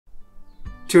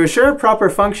To assure proper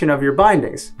function of your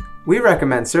bindings, we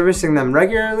recommend servicing them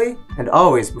regularly and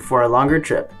always before a longer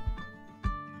trip.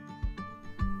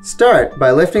 Start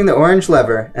by lifting the orange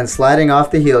lever and sliding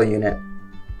off the heel unit.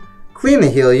 Clean the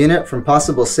heel unit from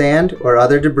possible sand or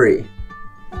other debris.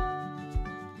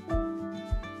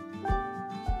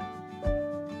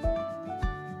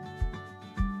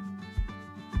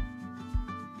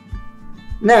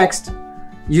 Next,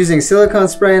 using silicone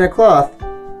spray and a cloth,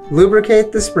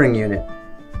 lubricate the spring unit.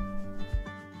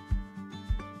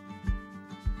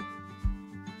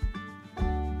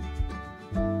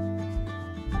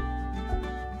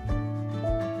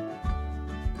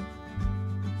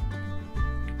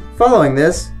 Following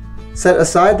this, set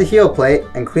aside the heel plate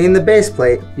and clean the base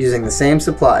plate using the same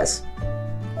supplies.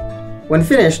 When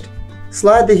finished,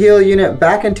 slide the heel unit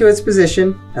back into its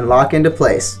position and lock into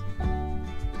place.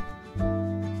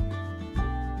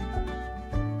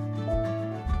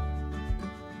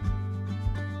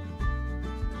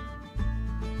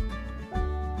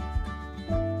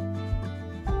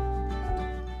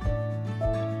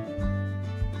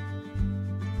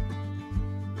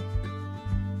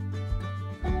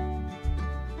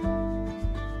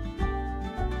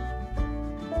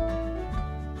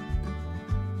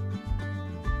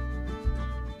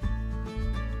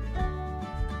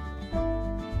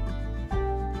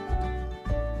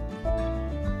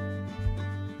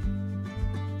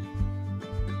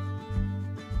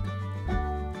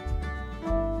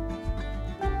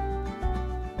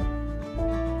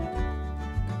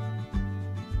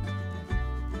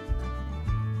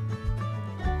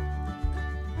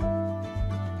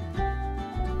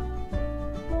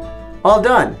 All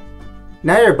done!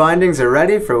 Now your bindings are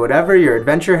ready for whatever your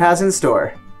adventure has in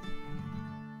store.